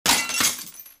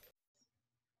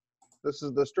This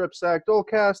is the Strip Sack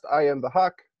Dualcast. I am the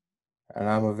Huck. And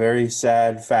I'm a very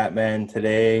sad fat man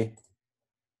today,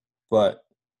 but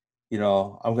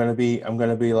I'm gonna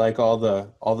be like all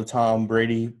the Tom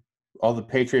Brady, all the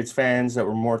Patriots fans that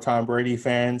were more Tom Brady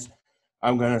fans.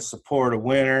 I'm gonna support a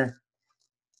winner.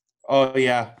 Oh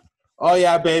yeah. Oh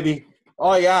yeah, baby.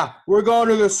 Oh yeah. We're going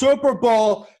to the Super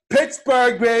Bowl.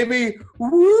 Pittsburgh, baby.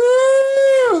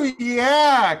 Woo!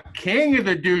 Yeah. King of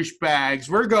the douchebags.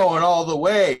 We're going all the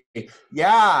way.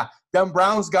 Yeah. Them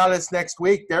Browns got us next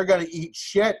week. They're gonna eat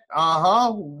shit.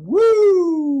 Uh-huh.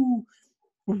 Woo!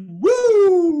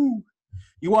 Woo!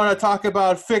 You want to talk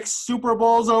about fixed Super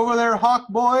Bowls over there, Hawk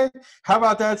boy? How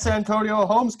about that Santonio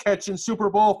Holmes catching Super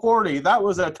Bowl 40? That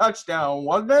was a touchdown,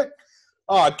 wasn't it?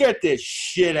 Oh, get this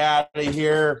shit out of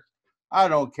here. I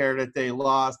don't care that they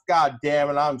lost. God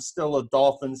damn it, I'm still a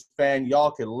Dolphins fan.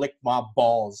 Y'all can lick my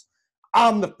balls.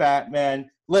 I'm the fat man.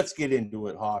 Let's get into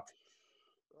it, Hawk.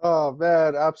 Oh,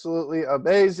 man, absolutely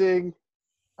amazing.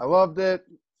 I loved it.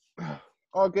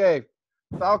 Okay,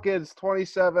 Falcons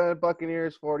 27,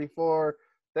 Buccaneers 44.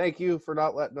 Thank you for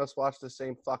not letting us watch the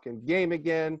same fucking game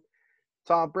again.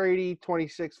 Tom Brady,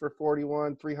 26 for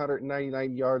 41,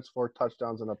 399 yards, 4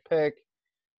 touchdowns, and a pick.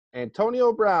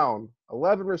 Antonio Brown,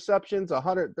 11 receptions,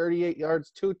 138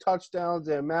 yards, 2 touchdowns.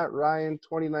 And Matt Ryan,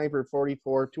 29 for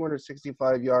 44,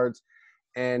 265 yards,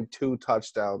 and 2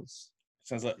 touchdowns.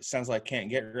 Sounds like can't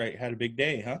get right. Had a big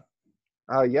day,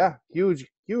 huh? Yeah, huge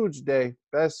day.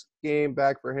 Best game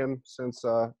back for him since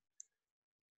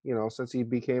since he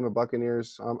became a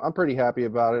Buccaneers. I'm pretty happy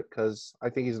about it because I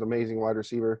think he's an amazing wide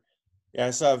receiver. Yeah,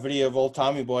 I saw a video of old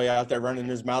Tommy Boy out there running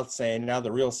his mouth saying, now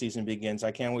the real season begins.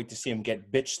 I can't wait to see him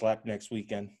get bitch slapped next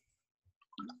weekend.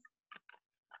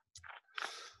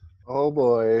 Oh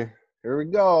boy, here we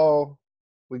go.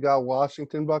 We got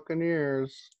Washington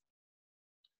Buccaneers.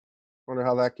 Wonder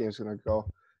how that game's gonna go.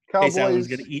 Chase Allen's Cowboys.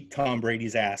 going to eat Tom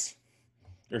Brady's ass.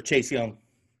 Or Chase Young.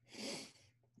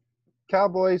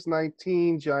 Cowboys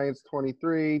 19, Giants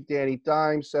 23. Danny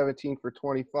Dimes 17 for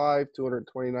 25,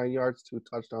 229 yards, 2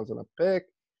 touchdowns, and a pick.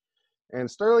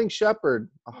 And Sterling Shepard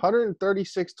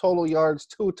 136 total yards,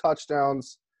 2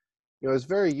 touchdowns. Is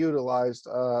very utilized.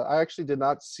 I actually did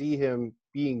not see him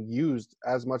being used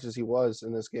as much as he was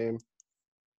in this game.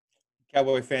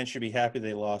 Cowboy fans should be happy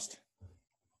they lost.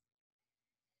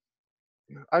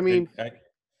 I mean,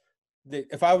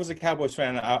 if I was a Cowboys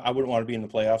fan, I wouldn't want to be in the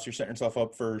playoffs. You're setting yourself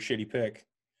up for a shitty pick.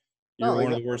 You're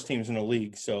one of the worst teams in the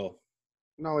league, so.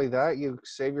 Not only that, you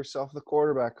save yourself the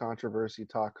quarterback controversy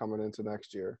talk coming into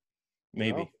next year.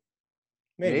 Maybe.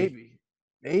 Maybe?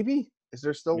 Is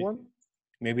there still one?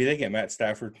 Maybe they get Matt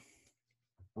Stafford.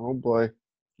 Oh, boy.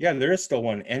 Yeah, there is still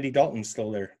one. Andy Dalton's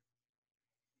still there.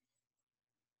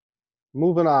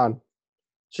 Moving on.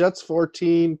 Jets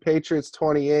 14, Patriots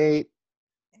 28.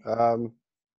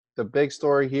 The big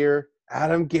story here,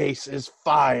 Adam Gase is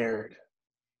fired.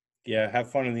 Yeah, have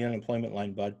fun in the unemployment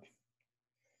line, bud.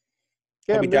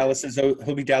 He'll be Dallas's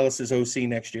OC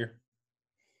next year.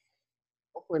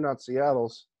 Hopefully not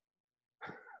Seattle's.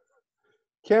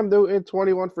 Cam Newton,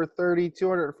 21 for 30,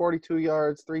 242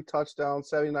 yards, 3 touchdowns,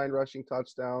 79 rushing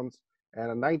touchdowns,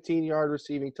 and a 19-yard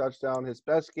receiving touchdown. His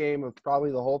best game of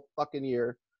probably the whole fucking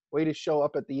year. Way to show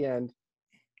up at the end.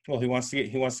 Well, he wants to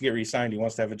get re-signed. He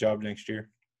wants to have a job next year.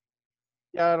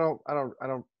 Yeah,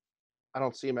 I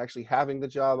don't see him actually having the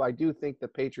job. I do think the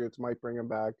Patriots might bring him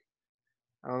back.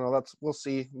 I don't know. We'll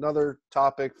see. Another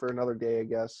topic for another day, I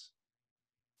guess.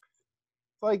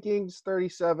 Vikings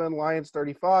 37, Lions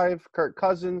 35. Kirk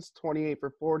Cousins 28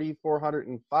 for 40,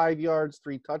 405 yards,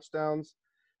 3 touchdowns.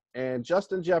 And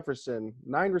Justin Jefferson,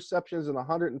 9 receptions and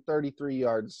 133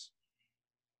 yards.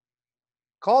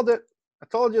 Called it. I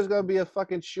told you it was gonna be a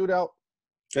fucking shootout.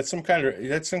 That's some kind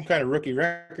of rookie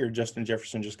record Justin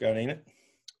Jefferson just got, ain't it?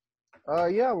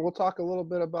 Yeah, we'll talk a little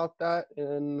bit about that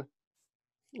in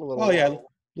a little while. Yeah,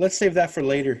 let's save that for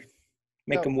later.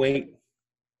 Make him wait.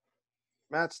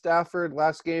 Matt Stafford,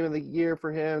 last game of the year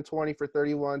for him, 20 for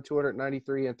 31,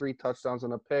 293, and 3 touchdowns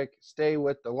and a pick. Stay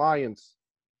with the Lions.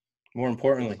 More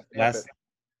importantly,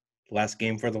 last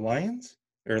game for the Lions?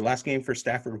 Or last game for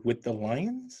Stafford with the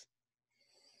Lions?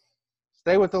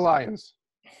 Stay with the Lions.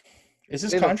 Is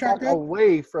his contract up?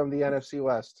 Away from the NFC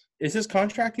West. Is his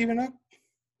contract even up?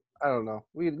 I don't know.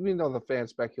 We know the fan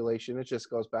speculation. It just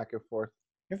goes back and forth.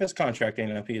 If his contract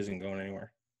ain't up, he isn't going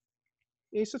anywhere.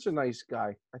 He's such a nice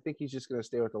guy. I think he's just going to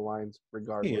stay with the Lions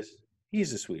regardless. He is.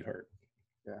 He's a sweetheart.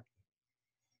 Yeah.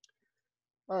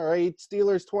 All right.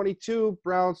 Steelers 22,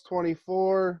 Browns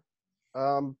 24.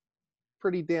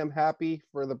 Pretty damn happy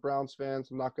for the Browns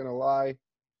fans. I'm not going to lie.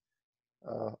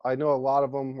 I know a lot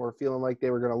of them were feeling like they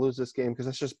were going to lose this game because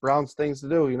that's just Browns things to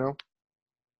do,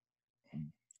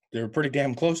 They were pretty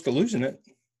damn close to losing it.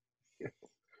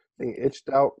 Being itched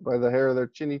out by the hair of their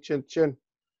chinny chin chin.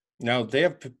 Now they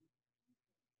have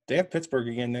Pittsburgh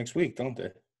again next week, don't they?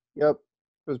 Yep.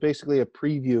 It was basically a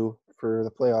preview for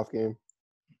the playoff game.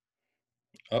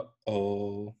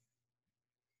 Uh-oh.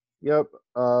 Yep.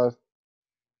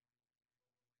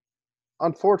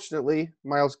 Unfortunately,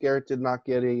 Myles Garrett did not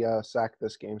get a sack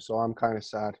this game, so I'm kind of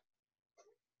sad.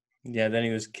 Yeah, then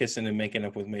he was kissing and making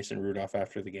up with Mason Rudolph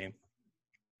after the game.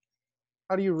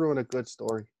 How do you ruin a good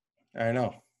story? I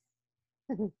know.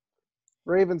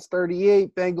 Ravens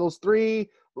 38, Bengals 3.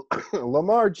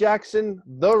 Lamar Jackson,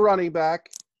 the running back,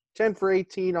 10 for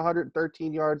 18,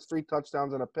 113 yards, 3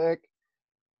 touchdowns, and a pick.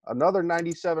 Another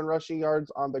 97 rushing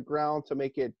yards on the ground to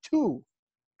make it 2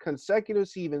 consecutive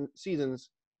seasons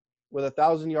with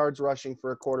 1,000 yards rushing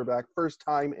for a quarterback. First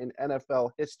time in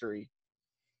NFL history.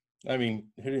 I mean,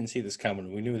 who didn't see this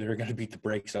coming? We knew they were going to beat the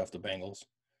brakes off the Bengals.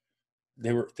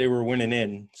 They were winning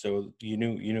in, so you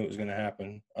knew it was going to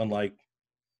happen, unlike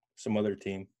some other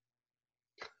team.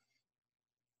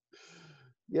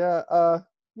 Yeah,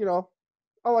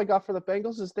 all I got for the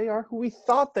Bengals is they are who we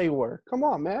thought they were. Come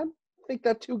on, man. Think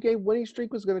that 2-game winning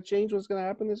streak was going to change what's going to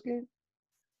happen this game?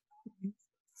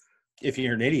 If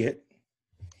you're an idiot.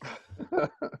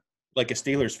 Like a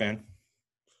Steelers fan.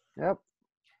 Yep.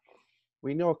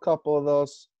 We know a couple of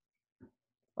those.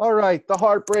 All right, the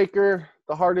heartbreaker,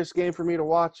 the hardest game for me to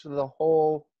watch the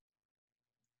whole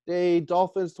day.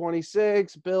 Dolphins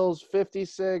 26, Bills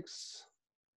 56.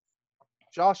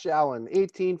 Josh Allen,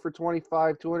 18 for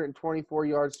 25, 224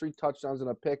 yards, 3 touchdowns, and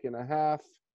a pick and a half.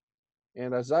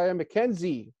 And Isaiah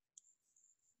McKenzie,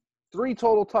 3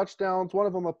 total touchdowns, one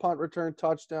of them a punt return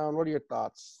touchdown. What are your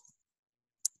thoughts?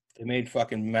 They made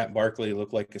fucking Matt Barkley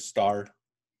look like a star.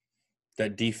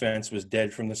 That defense was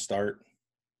dead from the start.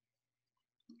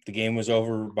 The game was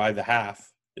over by the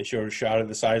half. They showed a shot of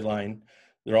the sideline.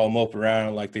 They're all moping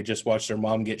around like they just watched their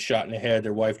mom get shot in the head,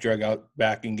 their wife drug out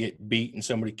back and get beat, and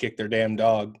somebody kicked their damn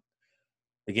dog.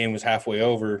 The game was halfway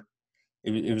over.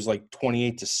 It was like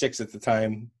 28-6 at the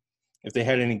time. If they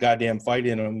had any goddamn fight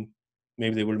in them,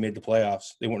 maybe they would have made the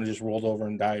playoffs. They wouldn't have just rolled over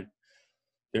and died.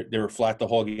 They were flat the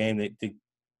whole game.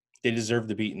 They deserved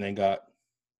the beating they got.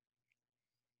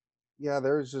 Yeah,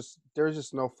 there's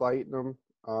just no fight in them.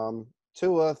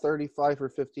 Tua, 35 for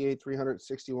 58,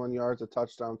 361 yards, a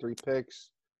touchdown, 3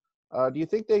 picks. Do you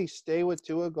think they stay with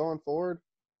Tua going forward?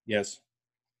 Yes.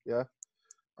 Yeah.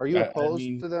 Are you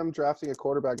opposed to them drafting a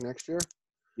quarterback next year?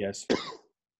 Yes.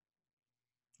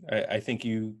 I think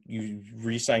you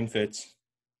re-sign Fitz,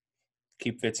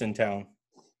 keep Fitz in town,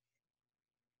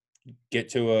 get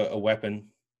to a weapon,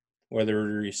 whether a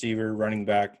receiver, running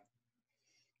back,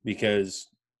 because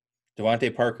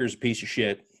Devontae Parker's a piece of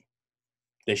shit.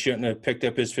 They shouldn't have picked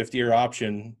up his 5th-year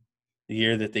option the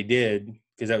year that they did,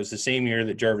 because that was the same year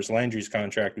that Jarvis Landry's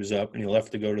contract was up and he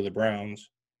left to go to the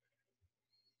Browns.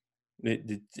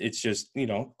 It's just,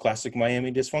 classic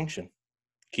Miami dysfunction.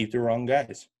 Keep the wrong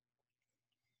guys.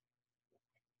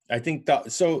 I think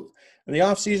so in the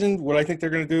offseason, what I think they're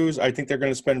going to do is I think they're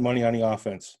going to spend money on the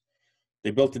offense.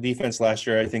 They built the defense last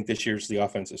year. I think this year's the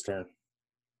offense's turn.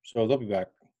 So they'll be back.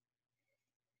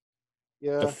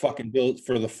 Yeah. The fucking Bills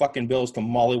to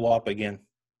mollywop again.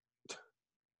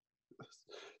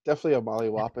 Definitely a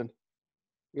mollywhopping.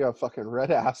 You got a fucking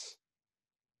red ass.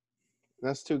 And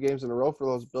that's 2 games in a row for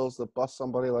those Bills to bust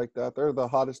somebody like that. They're the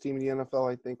hottest team in the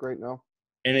NFL, I think, right now.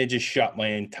 And it just shot my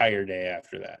entire day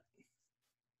after that.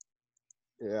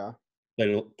 Yeah.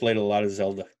 Played a lot of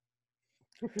Zelda.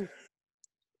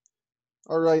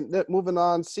 All right, moving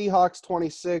on. Seahawks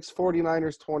 26,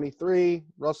 49ers 23.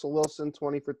 Russell Wilson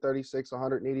 20 for 36,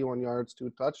 181 yards,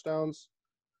 2 touchdowns.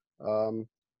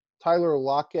 Tyler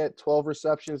Lockett 12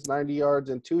 receptions, 90 yards,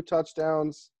 and 2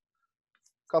 touchdowns.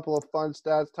 Couple of fun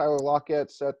stats. Tyler Lockett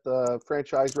set the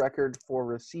franchise record for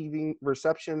receiving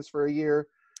receptions for a year,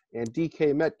 and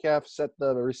DK Metcalf set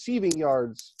the receiving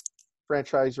yards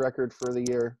franchise record for the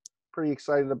year. Pretty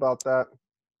excited about that.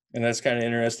 And that's kind of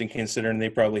interesting considering they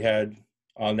probably had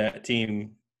on that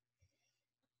team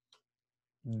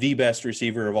the best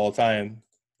receiver of all time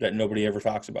that nobody ever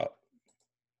talks about.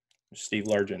 Steve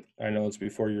Largent. I know it's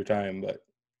before your time, but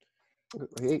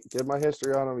Hey, did my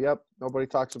history on him. Yep, nobody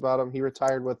talks about him. He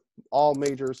retired with all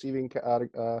major receiving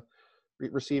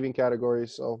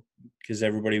categories. So because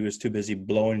everybody was too busy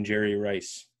blowing Jerry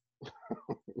Rice.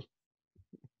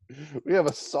 We have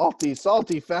a salty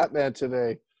fat man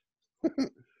today.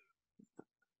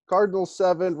 Cardinals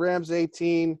 7, Rams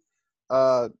 18.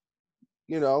 We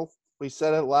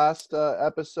said it last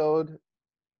episode.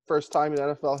 First time in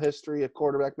NFL history, a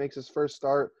quarterback makes his first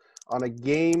start on a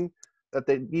game that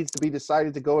needs to be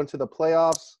decided to go into the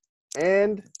playoffs.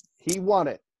 and he won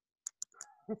it.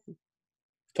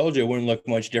 Told you it wouldn't look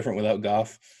much different without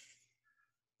Goff.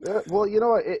 Well, you know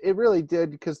what? It really did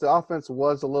because the offense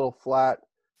was a little flat.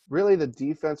 Really, the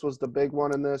defense was the big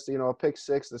one in this. You know, a pick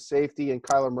six, the safety, and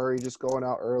Kyler Murray just going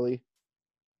out early.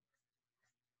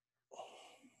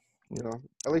 You know,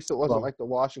 at least it wasn't Well, like the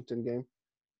Washington game.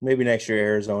 maybe next year,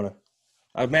 Arizona.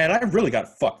 Man, I really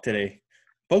got fucked today.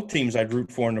 Both teams I'd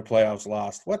root for in the playoffs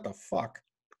lost. What the fuck?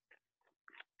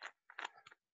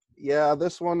 Yeah,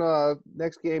 this one,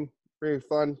 next game, very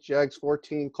fun. Jags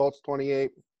 14, Colts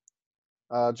 28.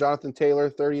 Jonathan Taylor,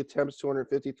 30 attempts,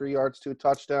 253 yards, 2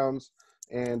 touchdowns.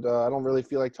 And I don't really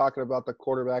feel like talking about the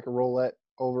quarterback roulette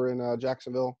over in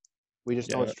Jacksonville. We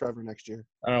just know it's Trevor next year.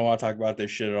 I don't want to talk about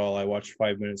this shit at all. I watched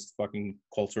 5 minutes. Fucking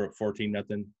Colts are up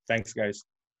 14-0. Thanks, guys.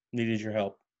 Needed your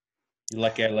help. You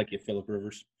lucky I like you, Phillip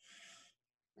Rivers.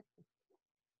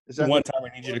 The one time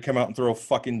I need you to come out and throw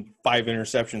fucking 5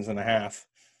 interceptions and a half.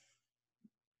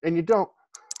 And you don't.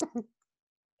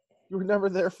 You were never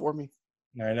there for me.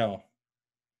 I know.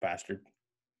 Bastard.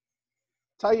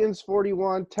 Titans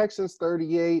 41, Texans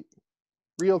 38.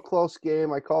 Real close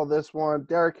game. I call this one.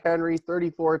 Derrick Henry,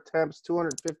 34 attempts,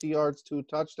 250 yards, 2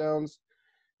 touchdowns.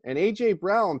 And A.J.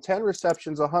 Brown, 10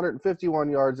 receptions, 151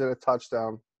 yards, and a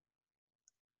touchdown.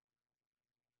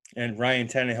 And Ryan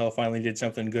Tannehill finally did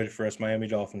something good for us Miami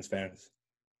Dolphins fans.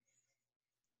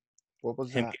 What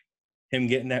was that? Him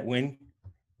getting that win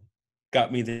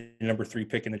got me the number 3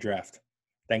 pick in the draft.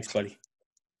 Thanks, buddy.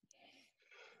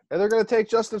 And they're going to take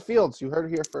Justin Fields. You heard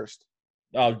it here first.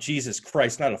 Oh, Jesus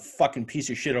Christ. Not a fucking piece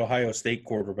of shit Ohio State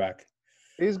quarterback.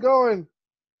 He's going.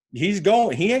 He's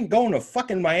going. He ain't going to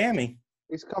fucking Miami.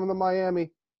 He's coming to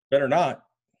Miami. Better not.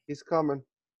 He's coming.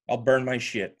 I'll burn my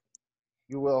shit.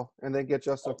 You will. And then get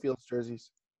Justin Fields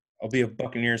jerseys. I'll be a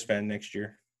Buccaneers fan next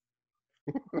year.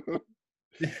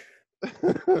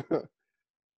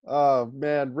 Oh,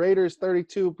 man. Raiders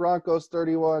 32, Broncos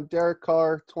 31. Derek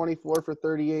Carr, 24 for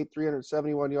 38,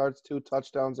 371 yards, 2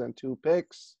 touchdowns, and 2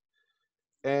 picks.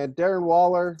 And Darren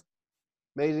Waller,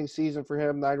 amazing season for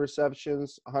him, 9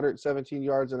 receptions, 117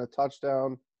 yards, and a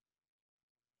touchdown.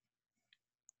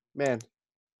 Man,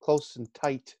 close and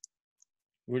tight.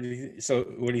 What do you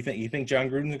think? You think John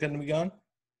Gruden's going to be gone?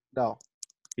 No.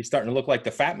 He's starting to look like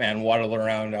the fat man waddle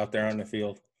around out there on the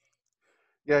field.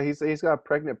 Yeah, he's got a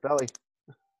pregnant belly.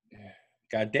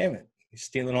 God damn it. He's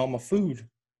stealing all my food.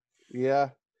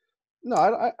 Yeah. No,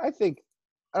 I think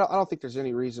I don't think there's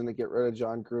any reason to get rid of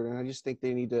John Gruden. I just think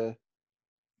they need to,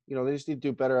 they just need to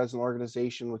do better as an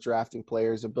organization with drafting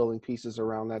players and building pieces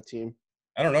around that team.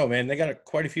 I don't know, man. They got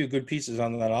quite a few good pieces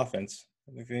on that offense.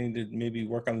 I think they need to maybe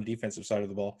work on the defensive side of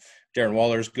the ball. Darren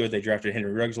Waller's good. They drafted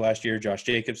Henry Ruggs last year. Josh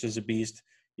Jacobs is a beast.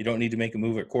 You don't need to make a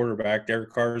move at quarterback.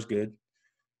 Derek Carr is good.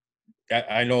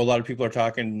 I know a lot of people are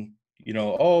talking,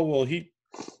 oh, well,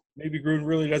 maybe Gruden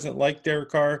really doesn't like Derek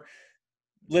Carr.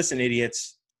 Listen,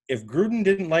 idiots, if Gruden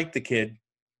didn't like the kid,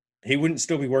 he wouldn't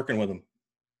still be working with him.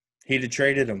 He'd have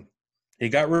traded him. He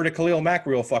got rid of Khalil Mack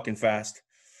real fucking fast.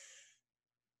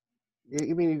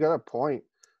 You mean you got a point.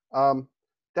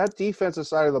 That defensive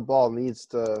side of the ball needs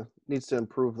to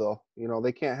improve, though.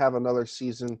 They can't have another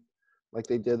season like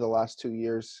they did the last 2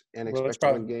 years and expect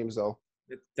to win games, though.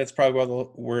 That's probably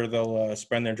where they'll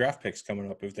spend their draft picks coming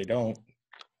up. If they don't,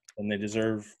 then they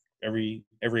deserve every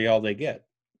all they get.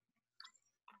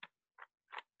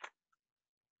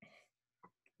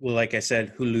 Well, like I said,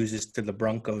 who loses to the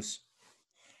Broncos?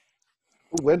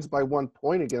 Who wins by 1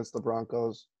 point against the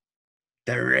Broncos?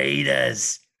 The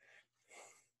Raiders.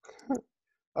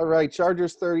 All right,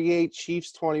 Chargers 38,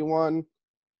 Chiefs 21.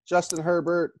 Justin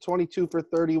Herbert, 22 for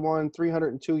 31,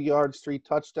 302 yards, 3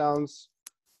 touchdowns.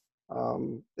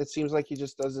 It seems like he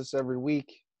just does this every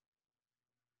week.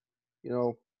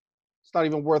 It's not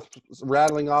even worth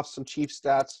rattling off some Chiefs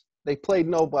stats. They played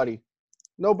nobody.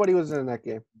 Nobody was in that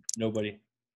game. Nobody.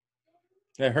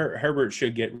 Herbert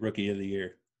should get Rookie of the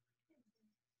Year.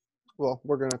 Well,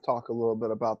 we're going to talk a little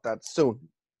bit about that soon.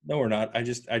 No, we're not. I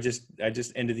just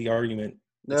ended the argument.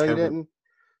 No, you didn't.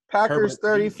 Packers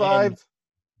 35,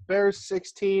 Bears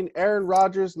 16, Aaron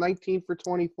Rodgers 19 for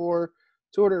 24,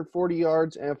 240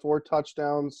 yards and 4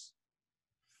 touchdowns.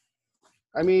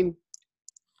 I mean,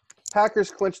 Packers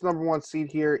clinched number 1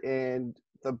 seed here, and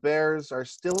the Bears are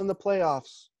still in the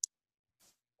playoffs,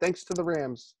 thanks to the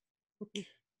Rams.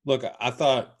 Look, I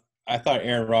thought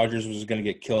Aaron Rodgers was going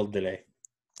to get killed today,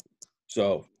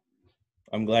 so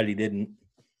I'm glad he didn't,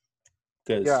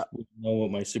 because we know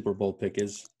what my Super Bowl pick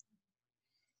is.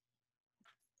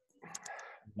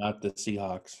 Not the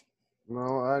Seahawks.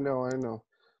 No, I know.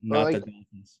 Not the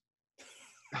Dolphins.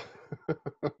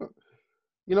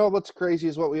 You know what's crazy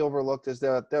is what we overlooked is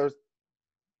that there's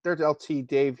LT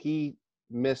Dave. He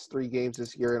missed 3 games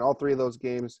this year, and all 3 of those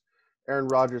games, Aaron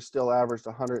Rodgers still averaged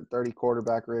 130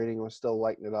 quarterback rating and was still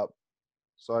lighting it up.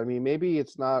 So I mean, maybe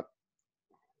it's not.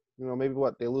 Maybe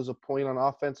what they lose a point on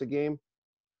offense a game.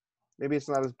 Maybe it's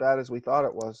not as bad as we thought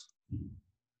it was.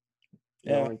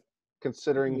 Yeah. And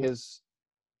considering his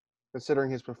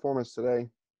performance today.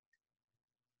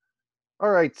 All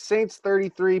right, Saints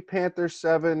 33, Panthers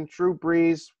 7. Drew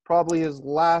Brees, probably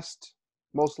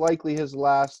most likely his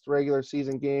last regular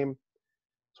season game.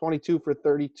 22 for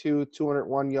 32,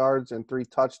 201 yards, and 3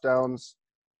 touchdowns.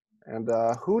 And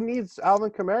who needs Alvin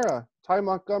Kamara? Ty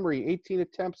Montgomery, 18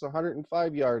 attempts,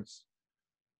 105 yards.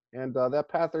 And that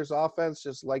Panthers offense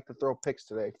just liked to throw picks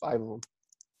today, 5 of them.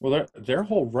 Well, their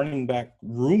whole running back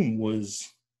room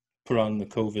was put on the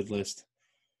COVID list.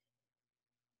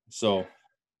 So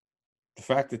the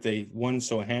fact that they won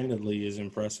so handedly is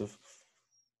impressive.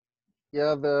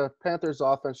 Yeah, the Panthers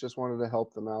offense just wanted to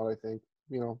help them out, I think.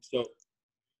 So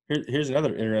here's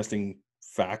another interesting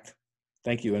fact.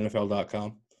 Thank you,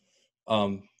 NFL.com.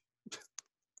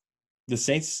 The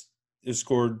Saints have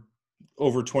scored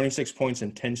over 26 points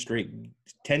in 10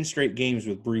 straight games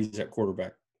with Brees at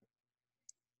quarterback.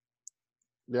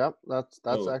 Yep, that's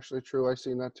actually true. I've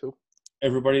seen that too.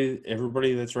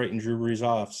 Everybody that's writing Drew Brees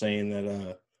off, saying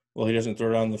that he doesn't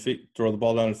throw the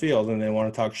ball down the field, and they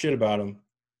want to talk shit about him.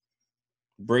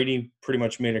 Brady pretty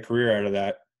much made a career out of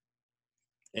that,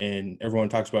 and everyone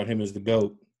talks about him as the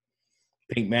GOAT.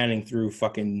 Peyton Manning threw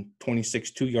fucking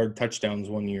 26 2-yard touchdowns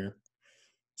one year.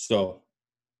 So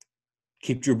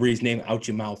keep Drew Brees' name out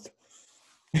your mouth.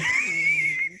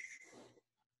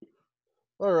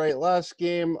 All right, last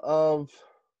game of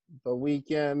the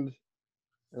weekend.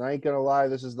 And I ain't going to lie,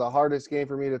 this is the hardest game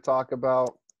for me to talk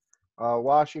about.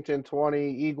 Washington 20,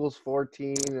 Eagles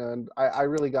 14, and I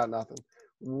really got nothing.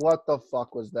 What the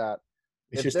fuck was that?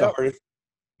 It's just the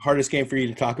hardest game for you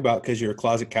to talk about because you're a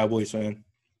closet Cowboys fan.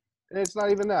 And it's not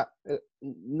even that.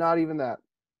 Not even that.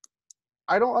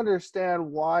 I don't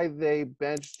understand why they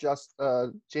benched just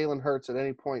Jalen Hurts at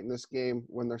any point in this game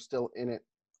when they're still in it.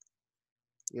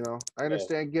 I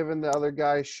understand giving the other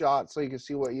guy shot so you can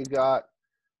see what you got.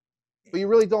 But you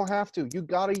really don't have to. You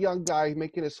got a young guy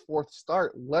making his 4th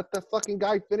start. Let the fucking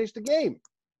guy finish the game.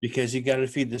 Because you got to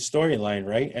feed the storyline,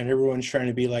 right? And everyone's trying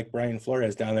to be like Brian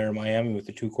Flores down there in Miami with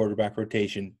the 2 quarterback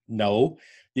rotation. No,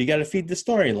 you got to feed the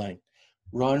storyline.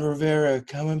 Ron Rivera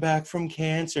coming back from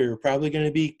cancer, probably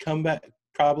going to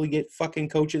probably get fucking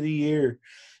coach of the year.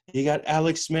 You got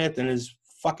Alex Smith and his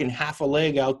fucking half a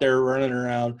leg out there running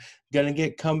around, going to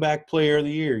get comeback player of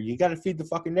the year. You got to feed the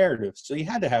fucking narrative. So you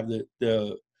had to have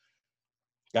the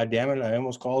God damn it, I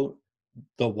almost called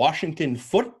the Washington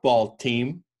football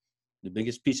team, the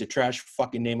biggest piece of trash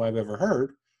fucking name I've ever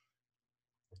heard.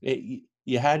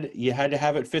 You had to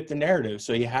have it fit the narrative.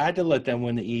 So you had to let them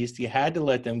win the East. You had to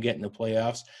let them get in the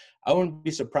playoffs. I wouldn't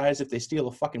be surprised if they steal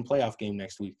a fucking playoff game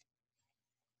next week.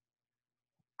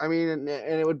 I mean, and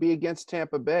it would be against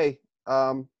Tampa Bay.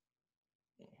 I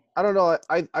don't know.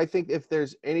 I think if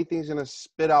there's anything's going to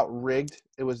spit out rigged,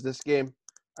 it was this game.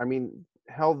 I mean,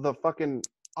 hell, the fucking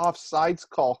offsides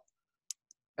call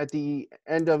at the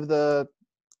end of the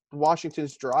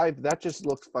Washington's drive, that just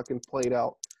looks fucking played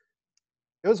out.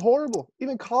 It was horrible.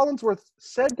 Even Collinsworth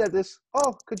said that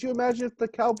could you imagine if the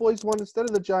Cowboys won instead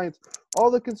of the Giants? All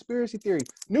the conspiracy theory.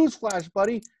 Newsflash,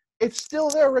 buddy. It's still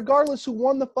there regardless who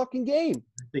won the fucking game.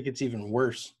 I think it's even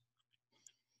worse.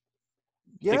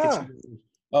 Yeah.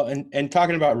 Oh, and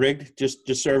talking about rigged, just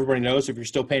so everybody knows, if you're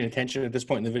still paying attention at this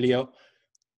point in the video,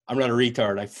 I'm not a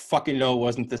retard. I fucking know it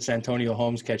wasn't the Santonio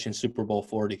Holmes catch in Super Bowl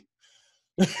 40.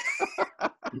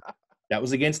 That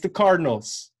was against the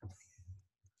Cardinals.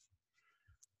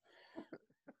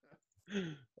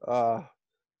 All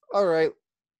right.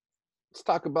 Let's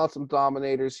talk about some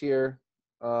dominators here.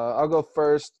 I'll go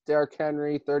first. Derrick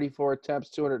Henry, 34 attempts,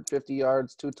 250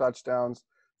 yards, 2 touchdowns,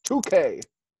 2K.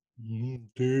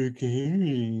 Derrick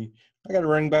Henry. I got a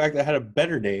running back that had a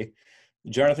better day.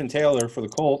 Jonathan Taylor for the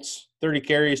Colts, 30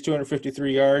 carries,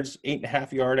 253 yards,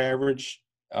 8.5-yard average,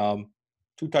 2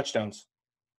 touchdowns.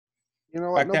 You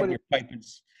know what?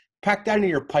 Pack that in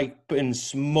your pipe and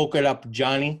smoke it up,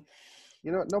 Johnny.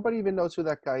 You know, nobody even knows who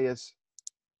that guy is.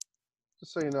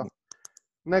 Just so you know.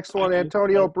 Next one,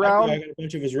 Antonio Brown. I got a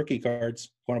bunch of his rookie cards.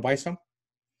 Want to buy some?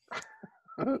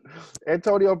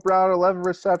 Antonio Brown, 11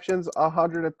 receptions,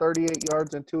 138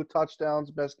 yards, and 2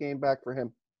 touchdowns. Best game back for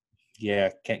him. Yeah,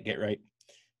 can't get right.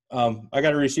 I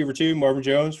got a receiver too, Marvin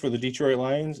Jones for the Detroit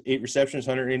Lions. 8 receptions,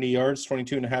 180 yards,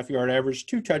 22.5-yard average,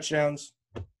 2 touchdowns.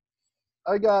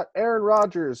 I got Aaron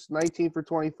Rodgers, 19 for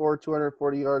 24,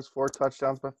 240 yards, 4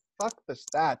 touchdowns. But fuck the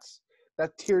stats.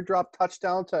 That teardrop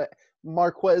touchdown to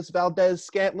Marquez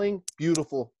Valdez-Scantling,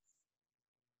 beautiful.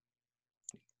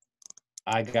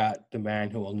 I got the man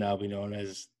who will now be known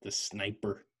as the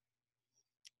sniper,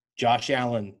 Josh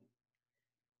Allen,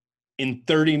 in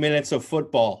 30 minutes of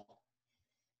football.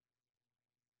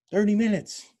 30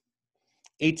 minutes.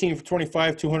 18 for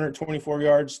 25, 224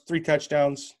 yards, 3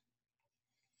 touchdowns.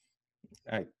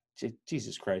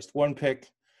 Jesus Christ. 1 pick.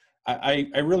 I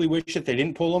really wish that they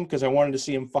didn't pull him because I wanted to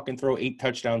see him fucking throw 8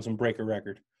 touchdowns and break a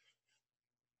record.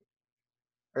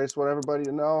 I just want everybody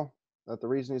to know that the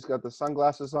reason he's got the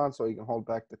sunglasses on so he can hold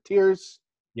back the tears.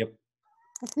 Yep.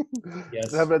 Yes.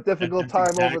 He's having a difficult time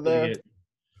exactly over there. it.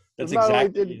 That's Not only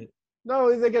exactly it.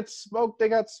 No, they get smoked. They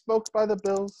got smoked by the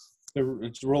Bills.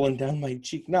 It's rolling down my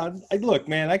cheek. No, look,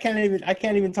 man, I can't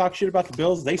even talk shit about the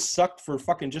Bills. They sucked for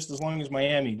fucking just as long as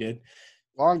Miami did.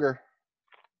 Longer.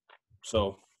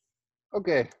 So.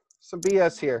 Okay, some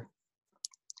BS here.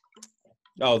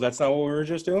 Oh, that's not what we were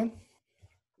just doing?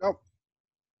 Nope.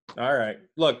 All right.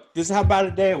 Look, this is how bad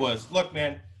a day it was. Look,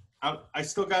 man, I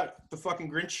still got the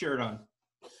fucking Grinch shirt on.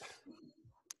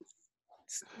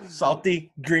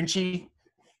 Salty, Grinchy.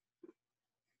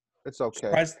 It's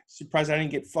okay. Surprised I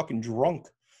didn't get fucking drunk.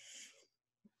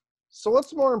 So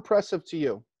what's more impressive to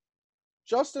you?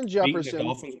 Justin Beating Jefferson. the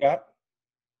Dolphins got?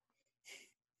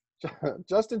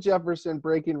 Justin Jefferson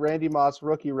breaking Randy Moss'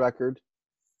 rookie record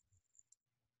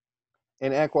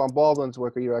and Anquan Baldwin's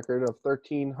rookie record of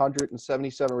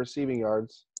 1,377 receiving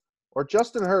yards, or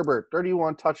Justin Herbert,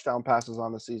 31 touchdown passes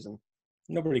on the season.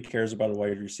 Nobody cares about a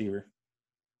wide receiver.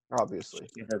 Obviously.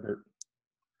 Justin Herbert.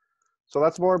 So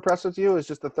that's more impressive to you is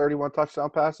just the 31 touchdown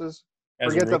passes?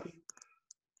 As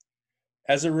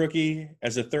a rookie,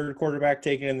 as a third quarterback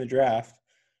taken in the draft,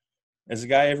 as a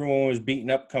guy everyone was beating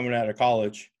up coming out of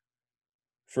college,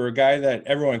 for a guy that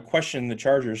everyone questioned the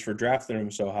Chargers for drafting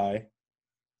him so high,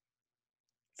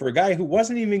 for a guy who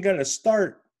wasn't even going to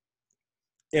start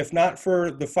if not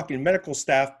for the fucking medical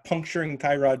staff puncturing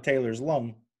Tyrod Taylor's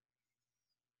lung.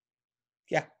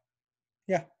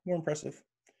 Yeah, more impressive.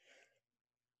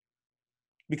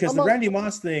 Because the Randy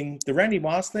Moss thing,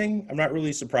 I'm not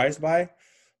really surprised by,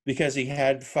 because he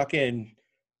had fucking,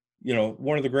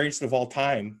 one of the greatest of all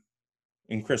time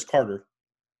in Chris Carter.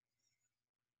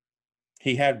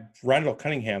 He had Randall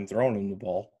Cunningham throwing him the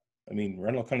ball. I mean,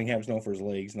 Randall Cunningham's known for his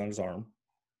legs, not his arm.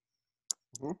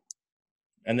 Mm-hmm.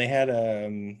 And they had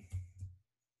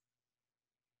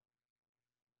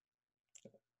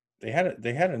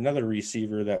they had another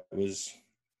receiver that was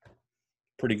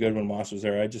pretty good when Moss was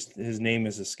there. his name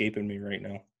is escaping me right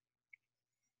now.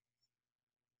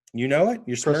 You know it?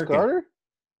 You're smirking. Chris Carter?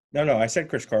 No, I said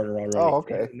Chris Carter already. Oh,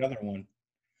 okay. Another one.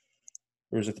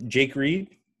 Or was it Jake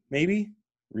Reed? Maybe?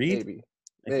 Reed?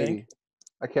 Maybe.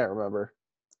 I can't remember.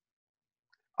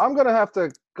 I'm going to have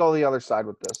to go the other side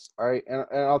with this, all right? And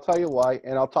I'll tell you why,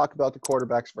 and I'll talk about the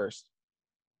quarterbacks first.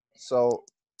 So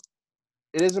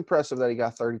it is impressive that he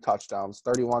got 31 touchdowns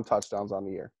on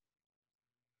the year.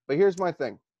 But here's my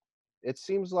thing. It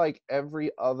seems like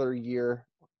every other year,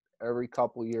 every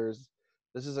couple years,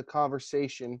 this is a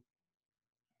conversation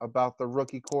about the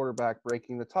rookie quarterback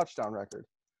breaking the touchdown record.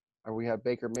 And we had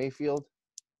Baker Mayfield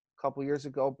a couple years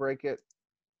ago break it.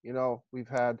 We've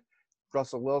had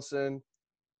Russell Wilson.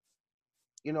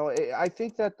 I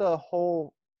think that the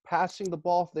whole passing the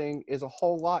ball thing is a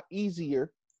whole lot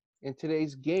easier in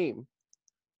today's game.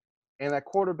 And that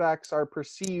quarterbacks are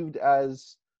perceived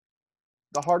as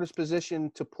the hardest position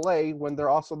to play when they're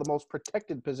also the most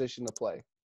protected position to play.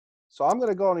 So I'm going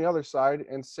to go on the other side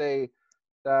and say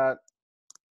that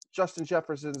Justin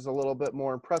Jefferson is a little bit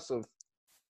more impressive.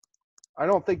 I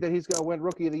don't think that he's going to win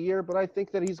Rookie of the Year, but I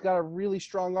think that he's got a really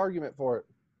strong argument for it.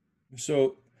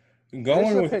 So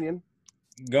going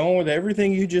with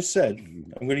everything you just said,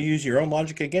 I'm going to use your own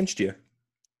logic against you.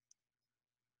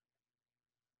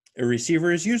 A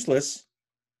receiver is useless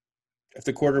if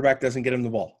the quarterback doesn't get him the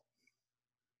ball.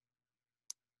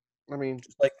 I mean,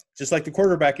 just like the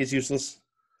quarterback is useless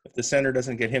if the center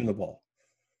doesn't get him the ball.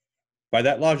 By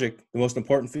that logic, the most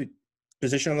important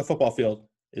position on the football field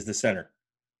is the center.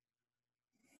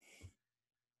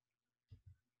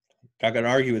 Not going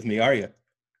to argue with me, are you?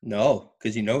 No,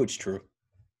 because it's true.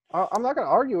 I'm not going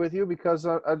to argue with you because,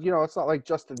 it's not like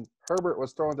Justin Herbert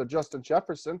was throwing to Justin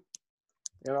Jefferson,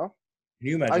 Can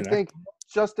you imagine I think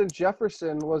Justin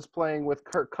Jefferson was playing with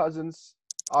Kirk Cousins.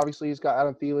 Obviously, he's got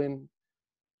Adam Thielen,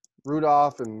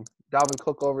 Rudolph, and Dalvin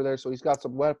Cook over there, so he's got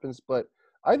some weapons. But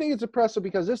I think it's impressive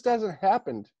because this hasn't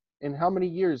happened in how many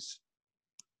years?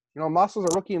 Moss was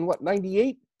a rookie in,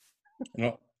 98?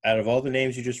 No, out of all the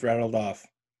names you just rattled off,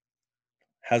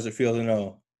 how's it feel to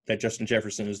know that Justin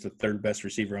Jefferson is the third best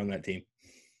receiver on that team?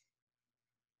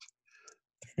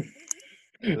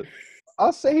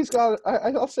 I'll say he's got.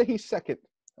 I'll say he's second.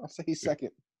 I'll say he's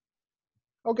second.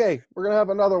 Okay, we're gonna have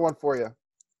another one for you.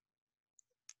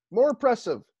 More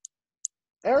impressive.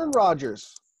 Aaron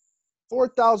Rodgers,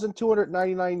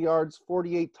 4,299 yards,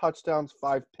 48 touchdowns,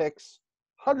 5 picks,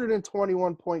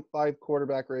 121.5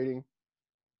 quarterback rating.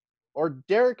 Or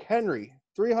Derrick Henry,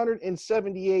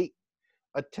 378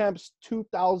 attempts,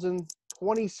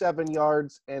 2,027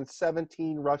 yards, and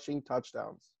 17 rushing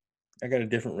touchdowns. I got a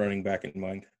different running back in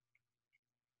mind.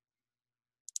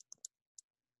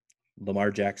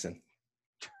 Lamar Jackson.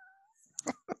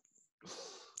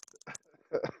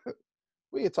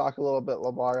 We could talk a little bit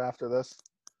Lamar after this.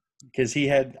 Because he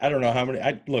had, I don't know how many.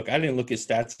 I didn't look his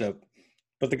stats up,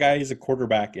 but the guy is a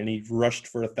quarterback and he rushed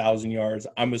for 1,000 yards.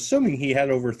 I'm assuming he had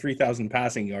over 3,000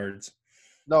 passing yards.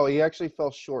 No, he actually fell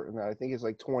short in that. I think it's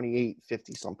like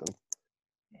 2850 something.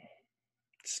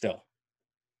 Still.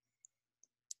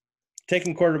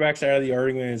 Taking quarterbacks out of the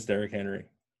argument is Derrick Henry.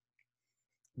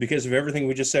 Because of everything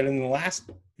we just said in the last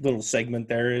little segment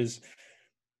there is,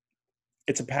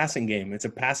 it's a passing game. It's a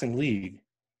passing league.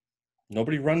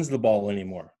 Nobody runs the ball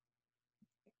anymore.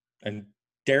 And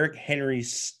Derrick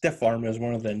Henry's stiff arm is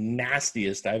one of the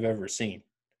nastiest I've ever seen.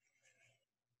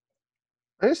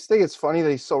 I just think it's funny that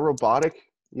he's so robotic,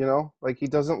 you know? Like, he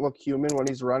doesn't look human when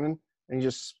he's running, and he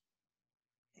just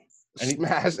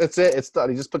smash. That's it. It's done.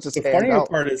 He just puts his hand out. The funnier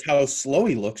part is how slow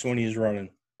he looks when he's running.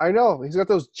 I know. He's got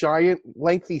those giant,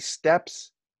 lengthy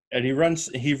steps. And he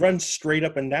runs straight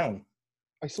up and down.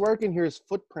 I swear I can hear his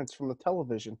footprints from the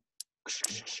television.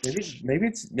 Maybe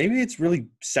it's really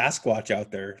Sasquatch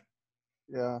out there.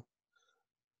 Yeah.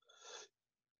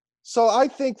 So I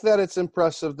think that it's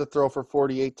impressive to throw for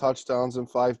 48 touchdowns and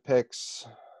 5 picks.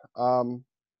 And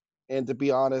to be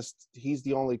honest, he's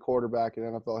the only quarterback in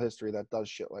NFL history that does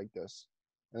shit like this.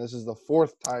 And this is the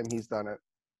 4th time he's done it.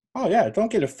 Oh, yeah.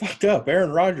 Don't get it fucked up.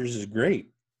 Aaron Rodgers is great.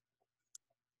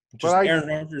 Aaron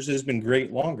Rodgers has been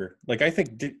great longer. Like, I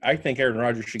think Aaron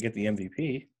Rodgers should get the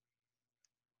MVP.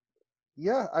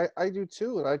 Yeah, I do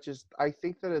too. And I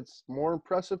think that it's more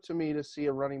impressive to me to see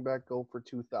a running back go for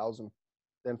 2,000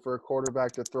 than for a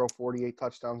quarterback to throw 48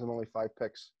 touchdowns and only 5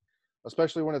 picks,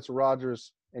 especially when it's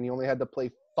Rodgers and he only had to play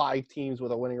 5 teams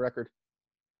with a winning record.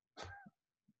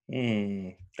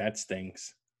 That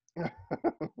stinks.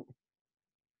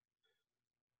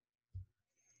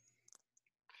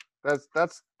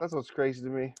 That's what's crazy to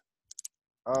me.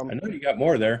 I know you got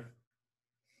more there.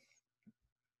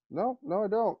 No, I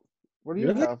don't. What do you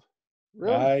Really? have?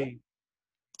 Really?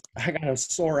 I got a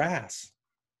sore ass.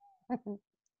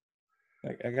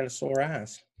 I got a sore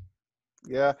ass.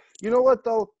 Yeah. You know what,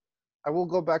 though? I will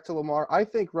go back to Lamar. I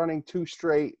think running 2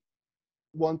 straight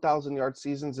 1,000-yard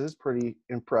seasons is pretty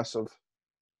impressive.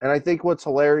 And I think what's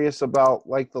hilarious about,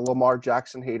 like, the Lamar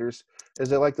Jackson haters is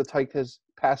they like to take his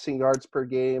passing yards per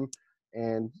game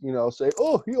and, you know, say,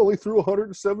 oh, he only threw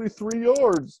 173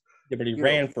 yards. Yeah, but he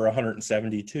ran for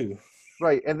 172.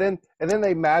 Right. And then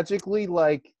they magically,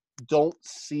 like, don't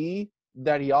see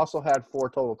that he also had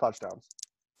 4 total touchdowns.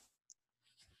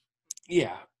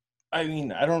 Yeah. I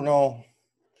mean, I don't know.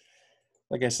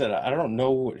 Like I said, I don't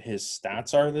know what his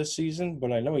stats are this season,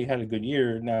 but I know he had a good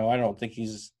year. Now, I don't think he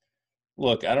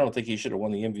should have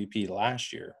won the MVP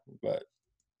last year, but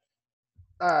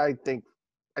I think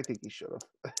he should have.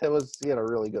 He had a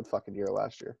really good fucking year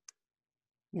last year.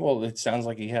 Well, it sounds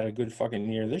like he had a good fucking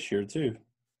year this year too.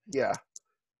 Yeah.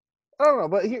 I don't know,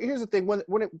 but here's the thing. When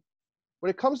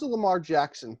it comes to Lamar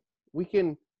Jackson, we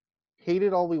can hate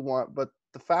it all we want, but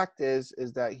the fact is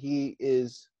that he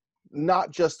is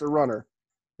not just a runner.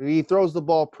 He throws the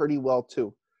ball pretty well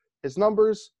too. His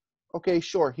numbers, okay,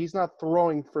 sure, he's not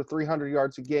throwing for 300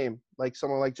 yards a game like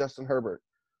someone like Justin Herbert.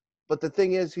 But the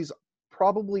thing is, he's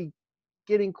probably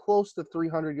getting close to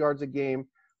 300 yards a game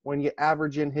when you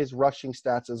average in his rushing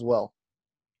stats as well.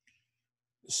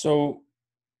 So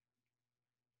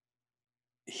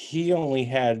he only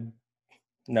had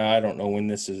 – now, I don't know when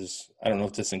this is – I don't know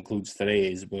if this includes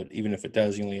today's, but even if it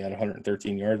does, he only had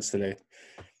 113 yards today.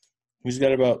 He's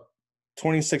got about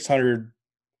 2,600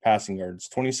 passing yards,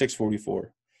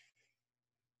 2,644.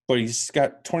 But he's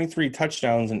got 23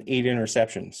 touchdowns and 8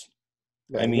 interceptions.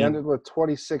 Yeah, he ended with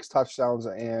 26 touchdowns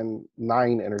and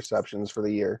 9 interceptions for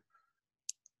the year.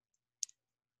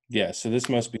 Yeah, so this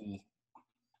must be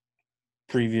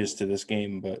previous to this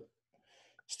game, but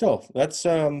still, that's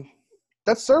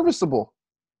serviceable.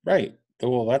 Right.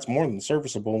 Well, that's more than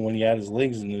serviceable when you add his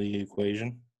legs into the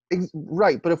equation.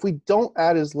 Right, but if we don't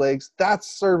add his legs, that's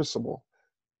serviceable.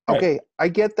 Right. Okay, I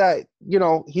get that.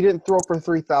 He didn't throw for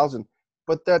 3,000,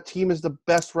 but that team is the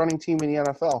best running team in the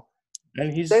NFL.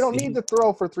 And They don't need to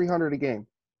throw for 300 a game.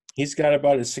 he's got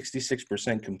about a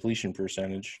 66% completion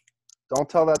percentage. Don't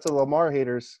tell that to the Lamar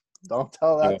haters. Don't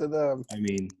tell that So, to them. I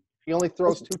mean, He only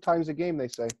throws 2 times a game, they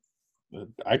say.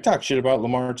 I talk shit about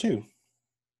Lamar too,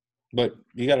 but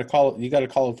you got to call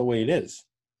it the way it is.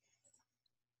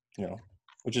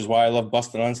 Which is why I love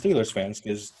busting on Steelers fans,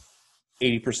 because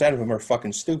 80% of them are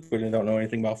fucking stupid and don't know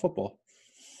anything about football.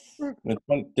 The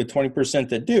 20%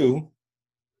 that do,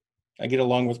 I get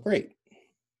along with great.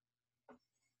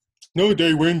 No,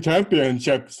 they win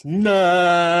championships.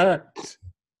 Nah.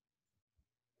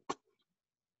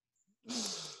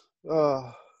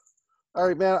 All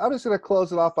right, man. I'm just going to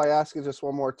close it off by asking just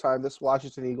one more time. This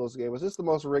Washington Eagles game, was this the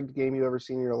most rigged game you've ever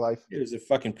seen in your life? It was a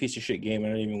fucking piece of shit game. I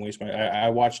didn't even waste I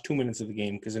watched 2 minutes of the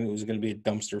game because then it was going to be a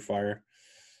dumpster fire.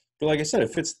 But like I said,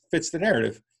 it fits the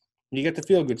narrative. You get the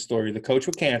feel good story. The coach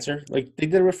with cancer, like they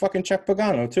did with fucking Chuck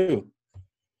Pagano too.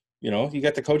 You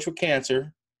got the coach with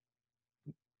cancer.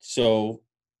 So,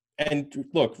 and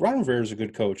look, Ron Rivera is a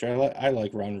good coach. I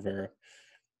like Ron Rivera.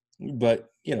 But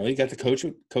you got the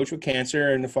coach with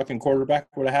cancer and the fucking quarterback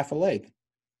with a half a leg.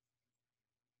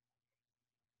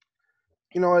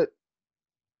 You know what?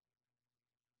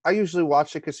 I usually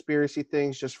watch the conspiracy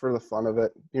things just for the fun of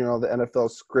it. The NFL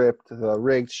script, the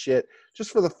rigged shit, just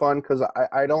for the fun, because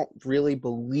I don't really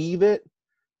believe it,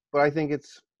 but I think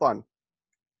it's fun.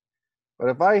 But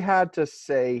if I had to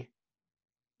say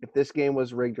if this game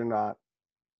was rigged or not,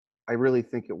 I really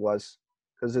think it was.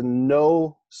 Because in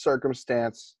no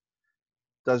circumstance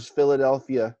does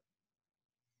Philadelphia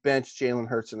bench Jalen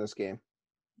Hurts in this game.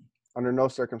 Under no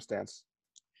circumstance.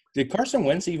 Did Carson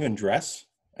Wentz even dress?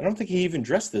 I don't think he even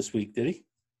dressed this week, did he?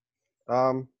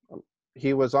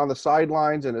 He was on the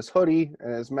sidelines in his hoodie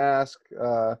and his mask,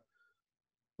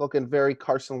 looking very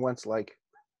Carson Wentz-like.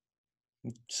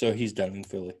 So he's done in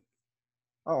Philly.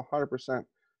 Oh, 100%.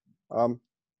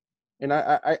 And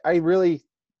I really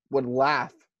would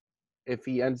laugh if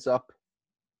he ends up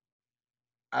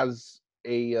as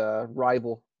a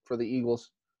rival for the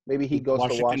Eagles. Maybe he goes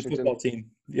to Washington. Football team.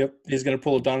 Yep, he's going to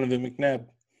pull a Donovan McNabb.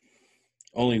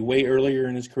 Only way earlier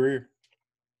in his career.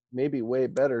 Maybe way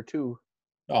better, too.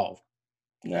 Oh.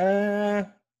 Nah.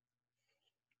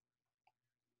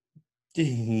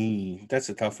 That's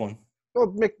a tough one. Well,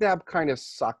 McNabb kind of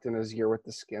sucked in his year with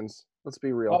the Skins. Let's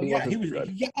be real. Oh, he yeah, wasn't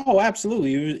good. Yeah, oh,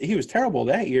 absolutely. He was terrible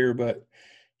that year, but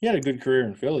he had a good career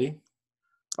in Philly.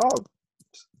 Oh,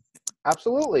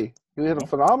 absolutely. He had a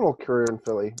phenomenal career in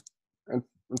Philly. And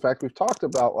in fact, we've talked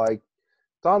about,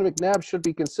 Don McNabb should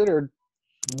be considered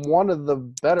one of the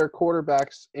better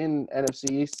quarterbacks in NFC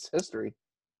East's history.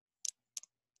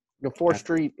 4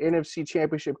 straight NFC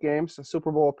Championship games, a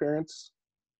Super Bowl appearance.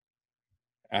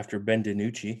 After Ben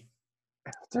DiNucci.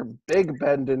 After Big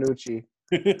Ben DiNucci.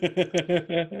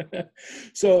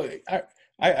 So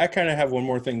I kind of have one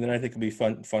more thing that I think would be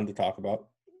fun to talk about.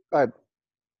 Go ahead.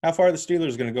 How far are the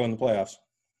Steelers going to go in the playoffs?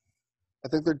 I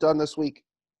think they're done this week.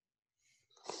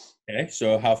 Okay,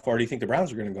 so how far do you think the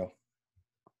Browns are going to go?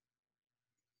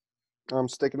 I'm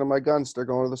sticking to my guns. They're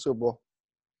going to the Super Bowl.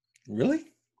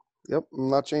 Really? Yep, I'm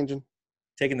not changing.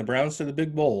 Taking the Browns to the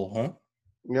big bowl, huh?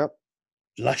 Yep.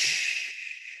 Lush.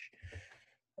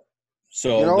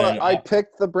 So what? I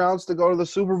picked the Browns to go to the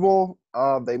Super Bowl.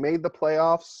 They made the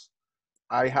playoffs.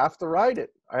 I have to ride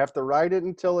it. I have to ride it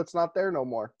until it's not there no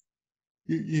more.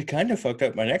 You kind of fucked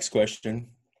up my next question.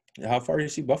 How far do you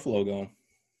see Buffalo going?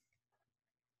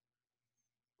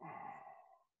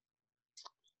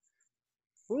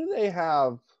 Who do they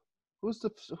have? Who's the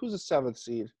 7th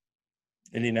seed?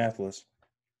 Indianapolis.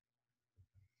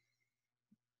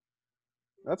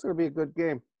 That's going to be a good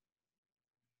game.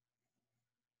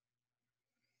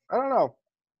 I don't know.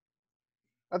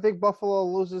 I think Buffalo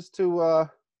loses to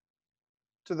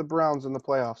the Browns in the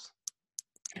playoffs.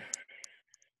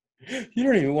 You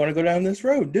don't even want to go down this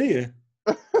road, do you?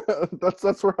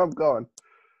 That's where I'm going.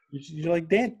 You're like,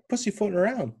 Dan, pussyfooting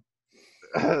around.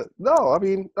 No, I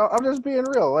mean, I'm just being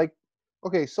real.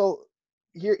 Okay, so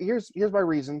here's my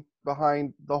reason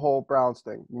behind the whole Browns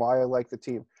thing. Why I like the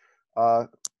team. I've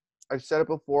said it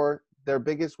before. Their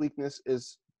biggest weakness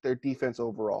is their defense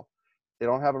overall. They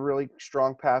don't have a really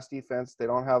strong pass defense. They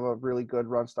don't have a really good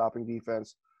run-stopping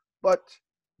defense. But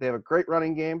they have a great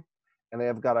running game, and they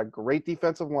have got a great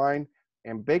defensive line.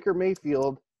 And Baker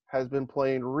Mayfield has been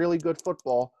playing really good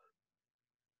football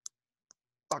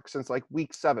since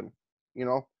week 7.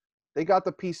 They got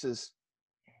the pieces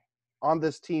on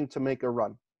this team to make a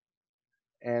run.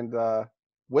 And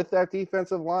with that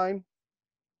defensive line,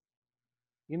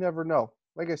 you never know.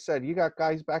 Like I said, you got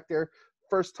guys back there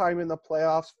first time in the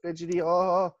playoffs, fidgety,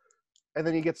 and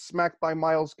then you get smacked by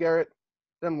Myles Garrett.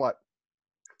 Then what?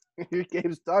 Your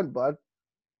game's done, bud.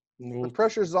 The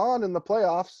pressure's on in the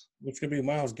playoffs. It's going to be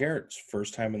Myles Garrett's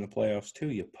first time in the playoffs, too,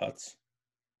 you putz.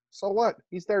 So what?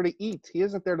 He's there to eat. He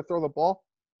isn't there to throw the ball.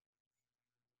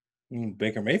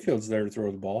 Baker Mayfield's there to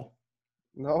throw the ball.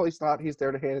 No, he's not. He's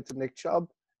there to hand it to Nick Chubb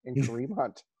and Kareem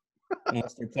Hunt.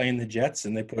 Unless they're playing the Jets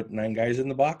and they put 9 guys in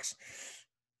the box.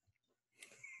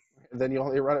 And then you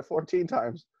only run it 14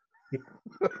 times.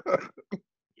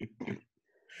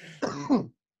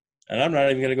 And I'm not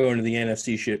even going to go into the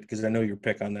NFC shit because I know your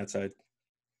pick on that side.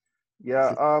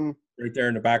 Yeah. Right there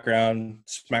in the background,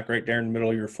 smack right there in the middle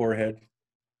of your forehead.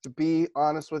 To be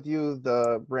honest with you,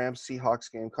 the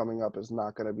Rams-Seahawks game coming up is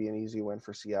not going to be an easy win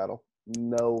for Seattle.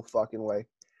 No fucking way.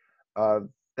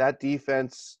 That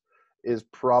defense is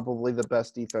probably the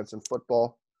best defense in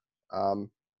football.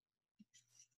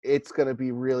 It's going to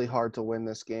be really hard to win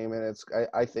this game, and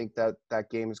I think that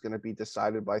game is going to be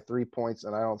decided by 3 points,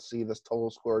 and I don't see this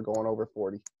total score going over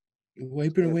 40. You're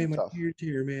wiping away my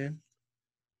tear, man.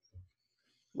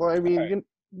 Well, I mean, you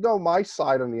know my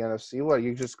side on the NFC. What,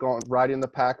 you just going riding the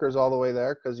Packers all the way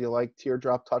there because you like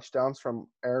teardrop touchdowns from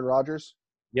Aaron Rodgers?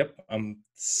 Yep, I'm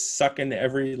sucking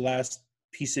every last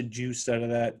piece of juice out of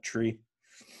that tree.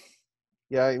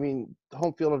 Yeah, I mean,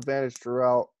 home field advantage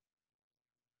throughout.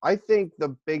 I think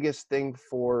the biggest thing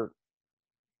for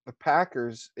the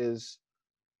Packers is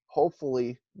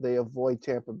hopefully they avoid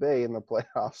Tampa Bay in the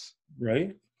playoffs.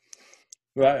 Right?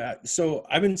 Well, so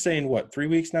I've been saying, 3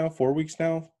 weeks now, 4 weeks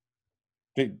now?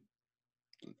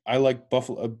 I like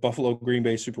Buffalo Green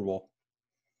Bay Super Bowl.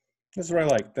 That's what I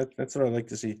like. That's what I like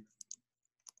to see.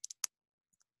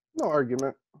 No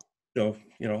argument. So,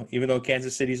 even though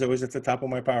Kansas City's always at the top of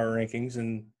my power rankings,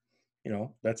 and,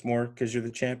 that's more because you're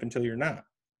the champ until you're not.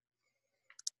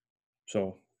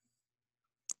 So,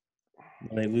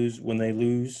 when they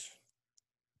lose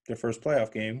their first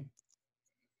playoff game,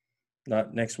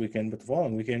 not next weekend, but the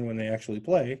following weekend when they actually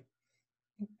play,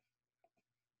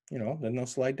 then they'll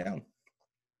slide down.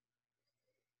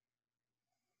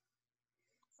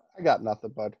 I got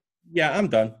nothing, bud. Yeah, I'm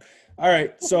done. All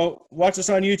right, so watch us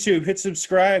on YouTube. Hit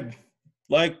subscribe,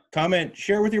 like, comment,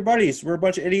 share with your buddies. We're a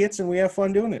bunch of idiots, and we have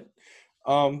fun doing it.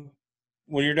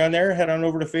 When you're done there, head on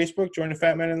over to Facebook, join the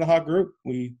Fat Man in the Hot group.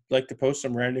 We like to post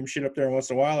some random shit up there once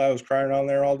in a while. I was crying on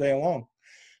there all day long.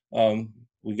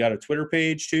 We got a Twitter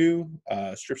page, too,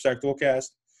 Strip Sack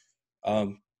Dualcast.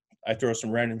 I throw some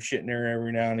random shit in there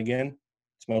every now and again.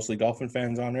 It's mostly Dolphin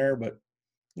fans on there, but,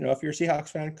 if you're a Seahawks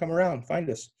fan, come around, find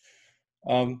us.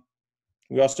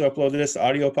 We also upload this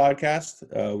audio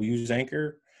podcast. We use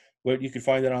Anchor, but you can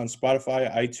find it on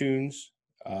Spotify, iTunes,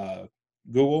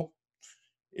 Google.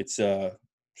 It's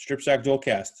Strip Sack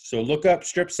Dualcast. So look up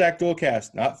Strip Sack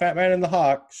Dualcast, not Fat Man in the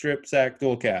Hawk, Strip Sack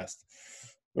Dualcast.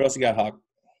 What else you got, Hawk?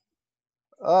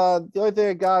 The only thing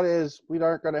I got is we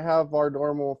aren't going to have our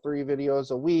normal 3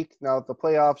 videos a week. Now that the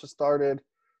playoffs have started,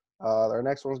 our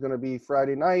next one's going to be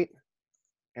Friday night,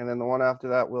 and then the one after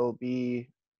that will be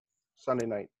Sunday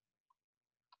night.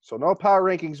 So no power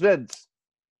rankings vids.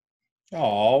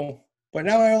 Oh, but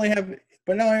now I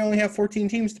only have 14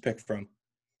 teams to pick from.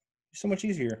 It's so much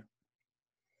easier.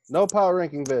 No power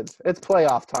ranking vids. It's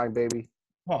playoff time, baby.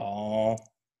 Oh.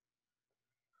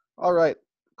 All right.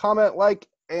 Comment, like,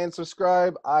 and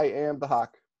subscribe. I am the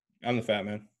Hawk. I'm the Fat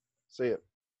Man. See ya.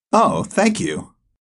 Oh, thank you.